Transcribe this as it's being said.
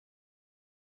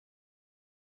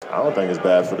I don't think it's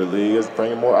bad for the league. It's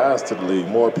bringing more eyes to the league.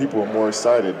 More people are more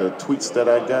excited. The tweets that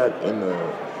I got and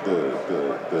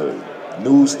the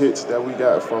news hits that we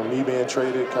got from me being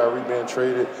traded, Kyrie being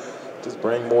traded, just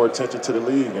bring more attention to the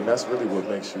league, and that's really what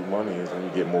makes you money is when you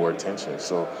get more attention.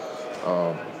 So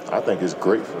I think it's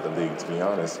great for the league, to be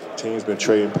honest. Teams been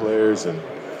trading players and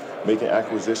making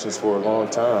acquisitions for a long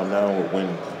time. Now, when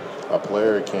a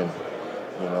player can,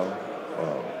 you know,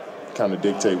 kind of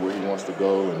dictate where he wants to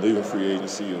go and leaving free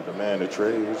agency or demand a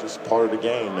trade, it's just part of the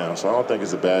game now. So I don't think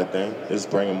it's a bad thing. It's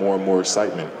bringing more and more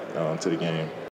excitement to the game.